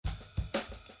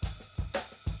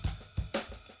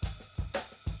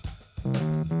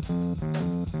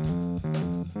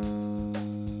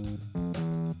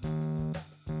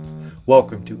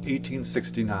Welcome to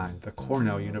 1869, the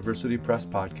Cornell University Press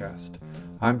Podcast.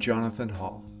 I'm Jonathan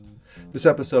Hall. This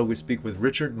episode we speak with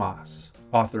Richard Maass,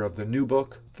 author of the new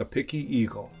book, The Picky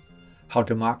Eagle: How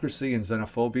Democracy and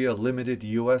Xenophobia Limited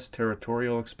U.S.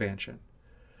 Territorial Expansion.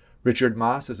 Richard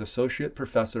Maass is Associate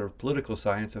Professor of Political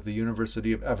Science at the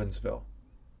University of Evansville.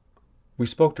 We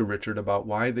spoke to Richard about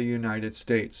why the United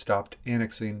States stopped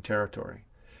annexing territory,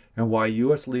 and why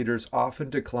U.S. leaders often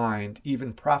declined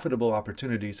even profitable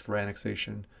opportunities for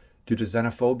annexation due to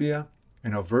xenophobia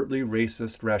and overtly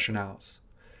racist rationales,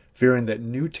 fearing that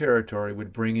new territory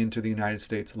would bring into the United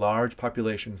States large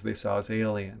populations they saw as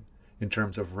alien in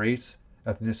terms of race,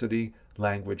 ethnicity,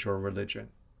 language, or religion.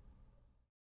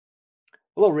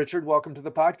 Hello, Richard. Welcome to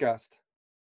the podcast.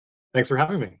 Thanks for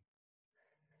having me.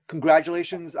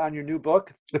 Congratulations on your new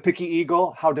book, The Picky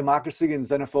Eagle: How Democracy and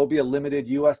Xenophobia Limited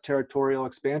U.S. Territorial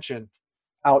Expansion,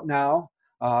 out now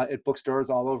at bookstores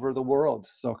all over the world.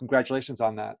 So congratulations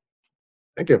on that.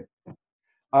 Thank you.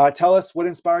 Tell us what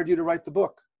inspired you to write the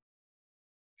book.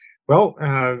 Well,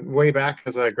 way back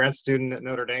as a grad student at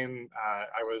Notre Dame,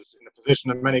 I was in the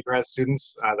position of many grad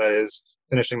students, that is,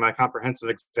 finishing my comprehensive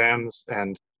exams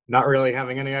and not really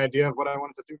having any idea of what I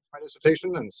wanted to do for my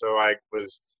dissertation. And so I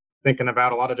was thinking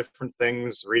about a lot of different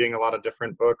things, reading a lot of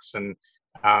different books, and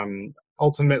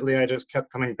ultimately I just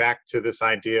kept coming back to this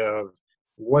idea of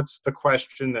what's the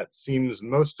question that seems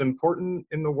most important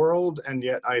in the world, and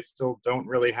yet I still don't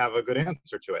really have a good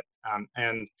answer to it.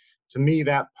 And to me,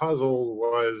 that puzzle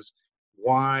was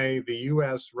why the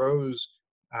U.S. rose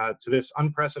to this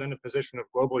unprecedented position of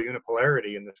global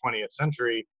unipolarity in the 20th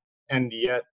century, and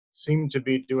yet seemed to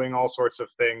be doing all sorts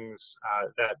of things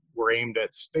that were aimed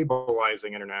at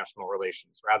stabilizing international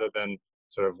relations rather than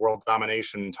sort of world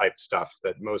domination type stuff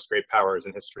that most great powers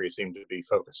in history seem to be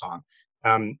focused on.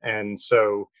 And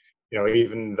so,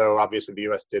 even though obviously the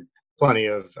US did plenty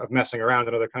of messing around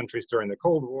in other countries during the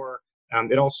Cold War,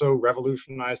 it also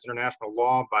revolutionized international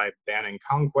law by banning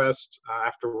conquest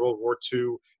after World War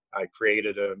II.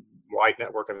 Created a wide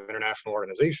network of international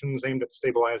organizations aimed at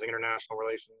stabilizing international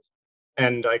relations.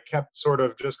 And I kept sort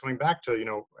of just coming back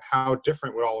to, how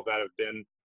different would all of that have been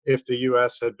if the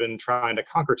U.S. had been trying to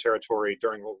conquer territory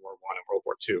during World War I and World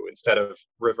War II instead of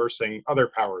reversing other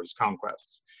powers'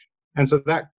 conquests. And so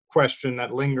that question,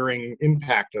 that lingering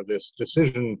impact of this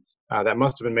decision that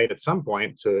must have been made at some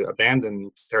point to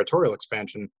abandon territorial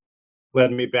expansion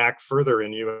led me back further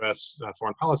in U.S.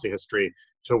 Foreign policy history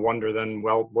to wonder then,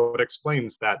 well, what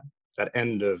explains that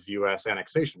end of U.S.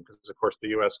 annexation? Because, of course, the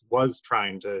U.S. was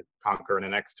trying to conquer and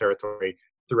annex territory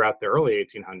throughout the early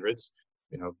 1800s.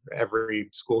 Every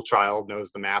school child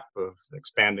knows the map of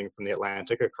expanding from the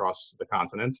Atlantic across the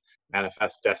continent,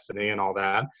 Manifest Destiny and all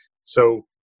that. So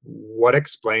what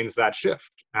explains that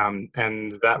shift?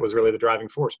 And that was really the driving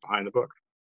force behind the book.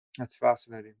 That's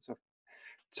fascinating.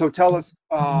 So tell us,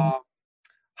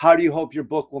 how do you hope your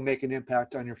book will make an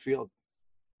impact on your field?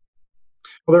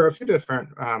 Well, there are a few different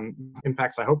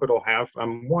impacts I hope it'll have.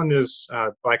 One is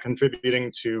by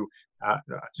contributing to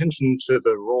attention to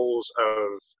the roles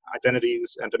of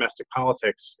identities and domestic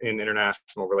politics in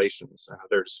international relations.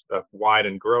 There's a wide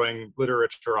and growing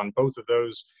literature on both of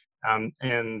those.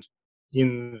 And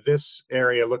in this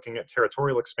area, looking at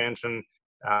territorial expansion,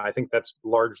 I think that's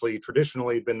largely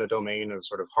traditionally been the domain of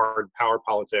sort of hard power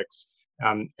politics.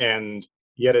 And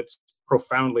yet it's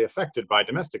profoundly affected by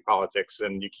domestic politics.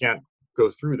 And you can't go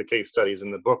through the case studies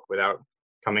in the book without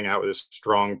coming out with a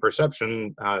strong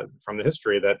perception from the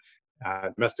history that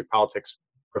domestic politics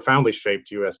profoundly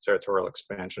shaped U.S. territorial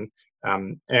expansion.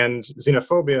 And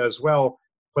xenophobia as well,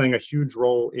 playing a huge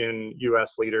role in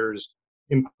U.S. leaders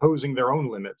imposing their own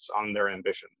limits on their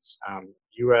ambitions.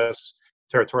 U.S.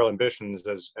 territorial ambitions,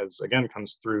 as again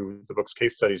comes through the book's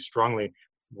case studies strongly,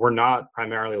 were not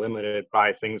primarily limited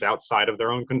by things outside of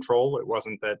their own control. It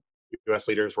wasn't that U.S.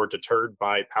 leaders were deterred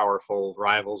by powerful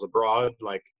rivals abroad,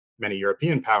 like many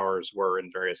European powers were in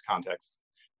various contexts.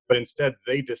 But instead,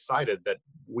 they decided that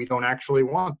we don't actually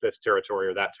want this territory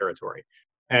or that territory.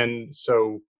 And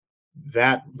so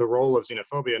that the role of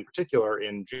xenophobia in particular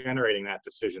in generating that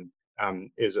decision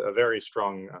is a very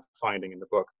strong finding in the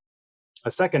book.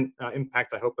 A second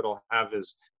impact I hope it'll have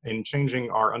is in changing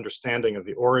our understanding of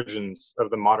the origins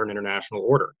of the modern international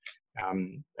order.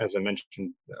 As I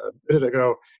mentioned a bit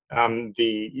ago,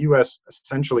 the U.S.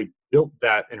 essentially built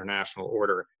that international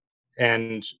order,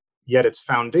 and yet its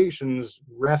foundations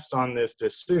rest on this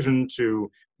decision to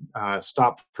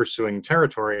stop pursuing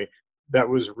territory that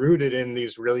was rooted in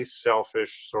these really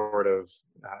selfish sort of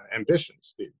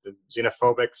ambitions, the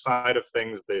xenophobic side of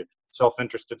things, the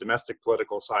self-interested domestic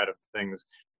political side of things.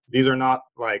 These are not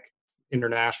like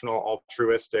international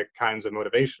altruistic kinds of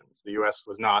motivations. The U.S.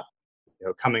 was not,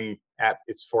 coming at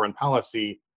its foreign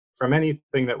policy from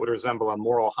anything that would resemble a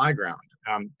moral high ground.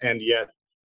 And yet,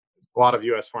 a lot of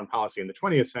U.S. foreign policy in the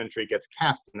 20th century gets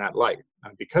cast in that light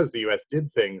because the U.S.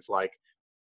 did things like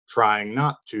trying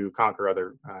not to conquer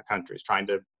other countries, trying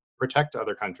to protect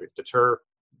other countries, deter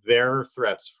their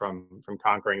threats from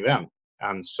conquering them.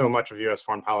 So much of U.S.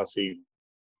 foreign policy,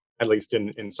 at least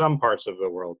in some parts of the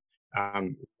world,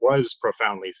 was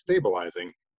profoundly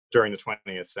stabilizing during the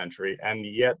 20th century. And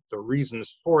yet the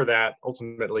reasons for that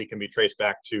ultimately can be traced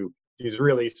back to these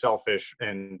really selfish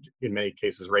and in many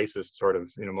cases racist sort of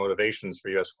motivations for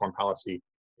U.S. foreign policy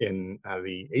in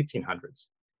the 1800s.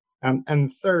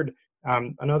 And third,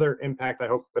 another impact I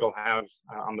hope it'll have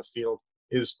on the field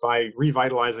is by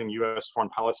revitalizing U.S. foreign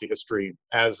policy history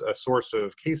as a source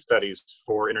of case studies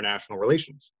for international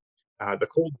relations. The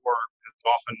Cold War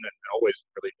has often and always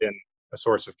really been a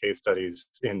source of case studies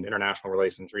in international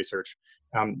relations research,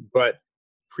 but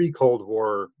pre-Cold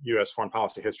War U.S. foreign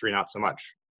policy history, not so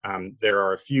much. There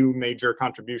are a few major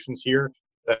contributions here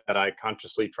that I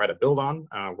consciously try to build on,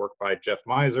 work by Jeff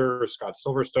Miser, Scott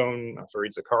Silverstone,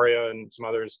 Fareed Zakaria, and some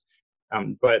others.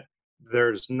 But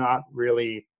there's not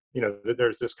really,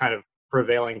 there's this kind of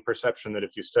prevailing perception that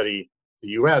if you study the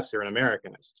US, you're an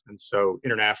Americanist. And so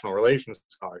international relations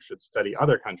scholars should study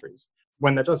other countries,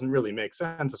 when that doesn't really make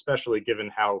sense, especially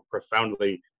given how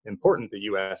profoundly important the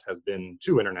US has been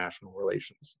to international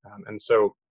relations. And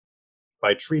so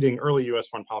by treating early US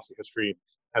foreign policy history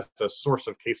as a source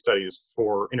of case studies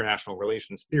for international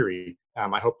relations theory,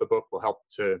 I hope the book will help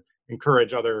to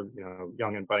encourage other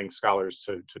young and budding scholars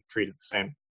to treat it the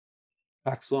same.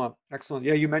 Excellent. Excellent.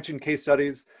 Yeah, you mentioned case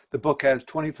studies. The book has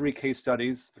 23 case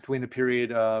studies between the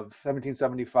period of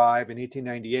 1775 and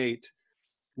 1898.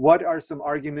 What are some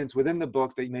arguments within the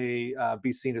book that may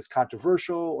be seen as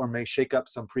controversial or may shake up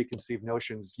some preconceived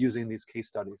notions using these case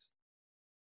studies?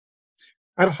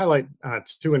 I'd highlight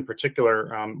two in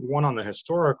particular. One on the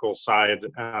historical side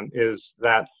is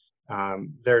that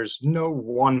there's no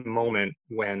one moment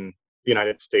when the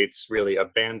United States really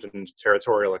abandoned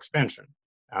territorial expansion.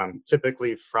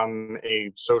 Typically, from a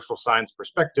social science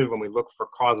perspective, when we look for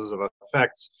causes of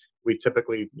effects, we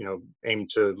typically, aim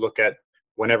to look at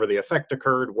whenever the effect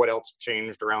occurred, what else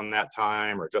changed around that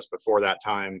time or just before that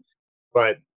time.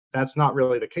 But that's not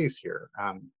really the case here.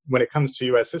 When it comes to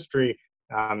U.S. history,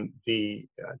 the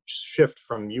shift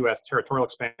from U.S. territorial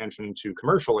expansion to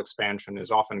commercial expansion is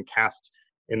often cast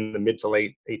in the mid to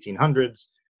late 1800s,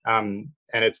 and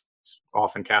it's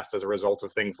often cast as a result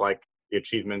of things like the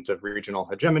achievement of regional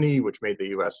hegemony, which made the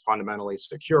U.S. fundamentally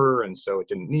secure, and so it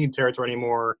didn't need territory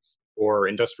anymore, or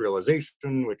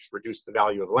industrialization, which reduced the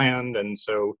value of land, and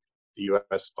so the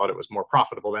U.S. thought it was more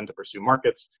profitable then to pursue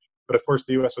markets. But of course,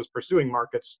 the U.S. was pursuing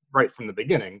markets right from the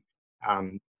beginning.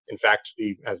 In fact,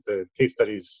 as the case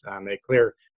studies make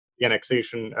clear, the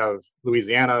annexation of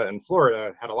Louisiana and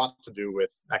Florida had a lot to do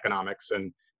with economics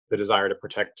and the desire to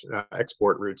protect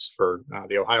export routes for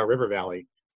the Ohio River Valley.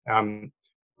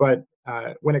 But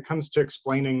when it comes to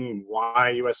explaining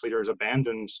why U.S. leaders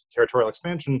abandoned territorial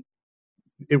expansion,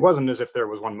 it wasn't as if there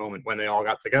was one moment when they all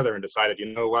got together and decided, you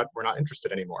know what, we're not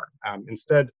interested anymore.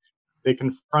 Instead, they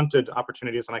confronted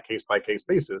opportunities on a case-by-case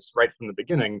basis right from the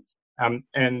beginning.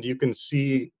 And you can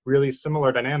see really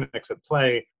similar dynamics at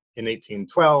play in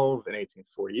 1812, in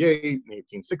 1848, in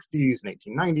 1860s, in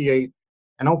 1898.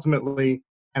 And ultimately,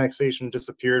 annexation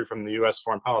disappeared from the U.S.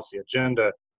 foreign policy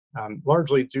agenda,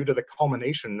 largely due to the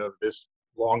culmination of this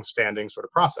long-standing sort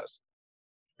of process.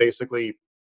 Basically,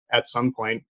 at some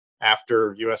point,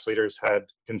 after U.S. leaders had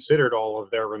considered all of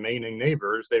their remaining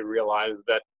neighbors, they realized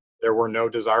that there were no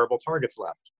desirable targets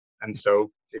left. And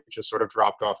so it just sort of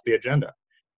dropped off the agenda.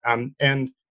 And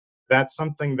that's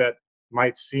something that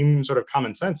might seem sort of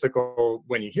commonsensical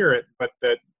when you hear it, but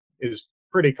that is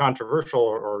pretty controversial,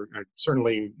 or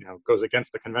certainly goes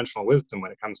against the conventional wisdom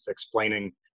when it comes to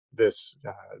explaining this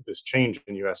change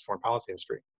in U.S. foreign policy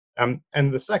history.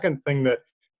 And the second thing that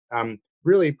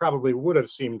really probably would have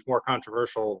seemed more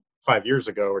controversial 5 years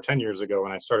ago or 10 years ago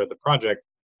when I started the project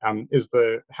is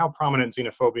how prominent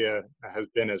xenophobia has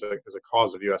been as a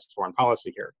cause of U.S. foreign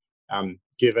policy here.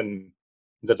 Given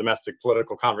the domestic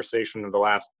political conversation of the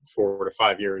last 4 to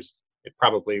 5 years, it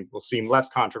probably will seem less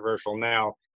controversial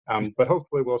now, but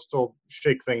hopefully we'll still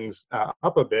shake things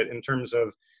up a bit in terms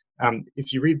of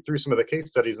if you read through some of the case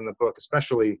studies in the book,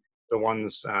 especially the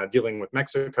ones dealing with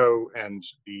Mexico and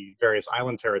the various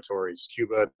island territories,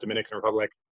 Cuba, Dominican Republic,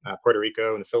 Puerto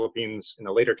Rico and the Philippines in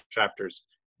the later chapters,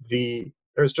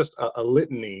 there's just a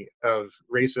litany of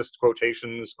racist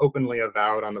quotations openly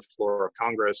avowed on the floor of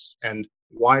Congress and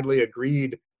widely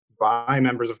agreed by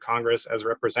members of Congress as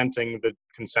representing the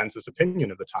consensus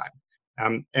opinion of the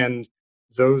time. And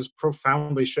those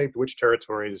profoundly shaped which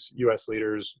territories U.S.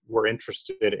 leaders were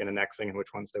interested in annexing and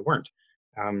which ones they weren't.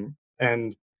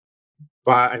 And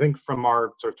I think from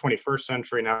our sort of 21st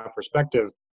century now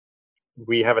perspective,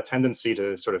 we have a tendency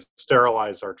to sort of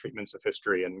sterilize our treatments of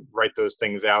history and write those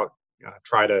things out,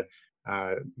 try to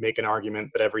make an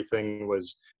argument that everything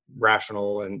was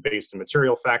rational and based in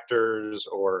material factors,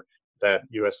 or that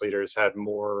U.S. leaders had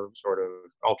more sort of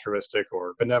altruistic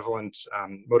or benevolent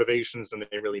motivations than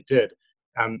they really did.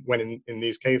 When in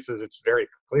these cases, it's very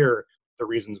clear the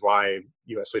reasons why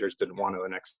U.S. leaders didn't want to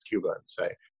annex Cuba, say,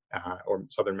 or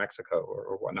southern Mexico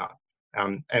or whatnot.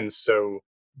 And so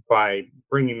by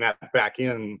bringing that back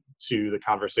in to the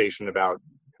conversation about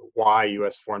why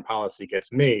U.S. foreign policy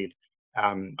gets made,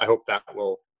 I hope that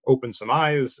will open some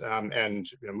eyes and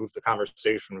move the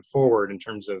conversation forward in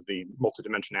terms of the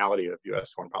multidimensionality of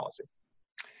U.S. foreign policy.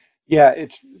 Yeah,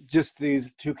 it's just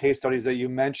these two case studies that you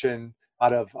mentioned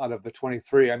out of the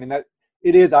 23. I mean, that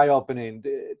it is eye-opening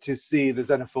to see the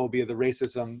xenophobia, the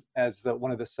racism as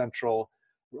one of the central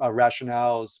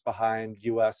rationales behind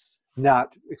U.S.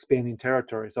 not expanding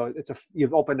territory. So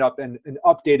you've opened up an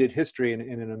updated history in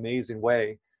an amazing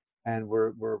way, and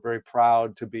we're very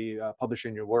proud to be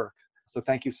publishing your work. So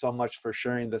thank you so much for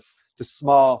sharing this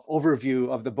small overview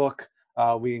of the book.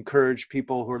 We encourage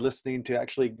people who are listening to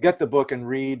actually get the book and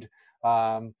read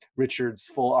Richard's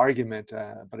full argument,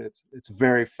 but it's a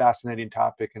very fascinating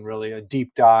topic and really a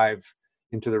deep dive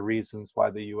into the reasons why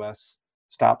the U.S.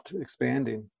 stopped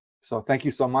expanding. So thank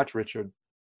you so much, Richard.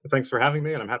 Thanks for having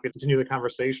me, and I'm happy to continue the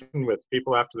conversation with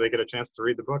people after they get a chance to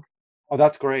read the book. Oh,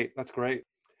 that's great. That's great.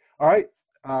 All right.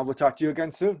 We'll talk to you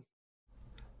again soon.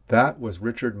 That was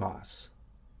Richard Maass,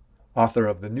 author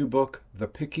of the new book, The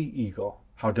Picky Eagle: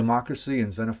 How Democracy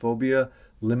and Xenophobia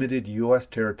Limited U.S.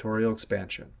 Territorial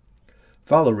Expansion.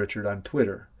 Follow Richard on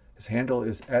Twitter. His handle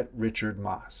is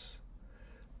 @RichardMaass.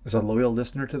 As a loyal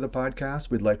listener to the podcast,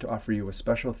 we'd like to offer you a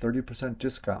special 30%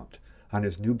 discount on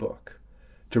his new book.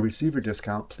 To receive your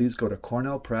discount, please go to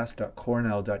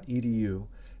cornellpress.cornell.edu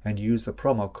and use the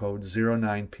promo code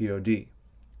 09POD.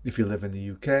 If you live in the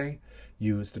UK,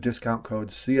 use the discount code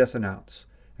CSAnnounce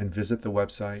and visit the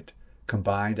website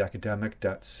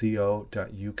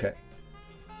combinedacademic.co.uk.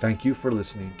 Thank you for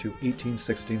listening to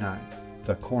 1869,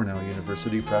 the Cornell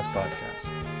University Press Podcast.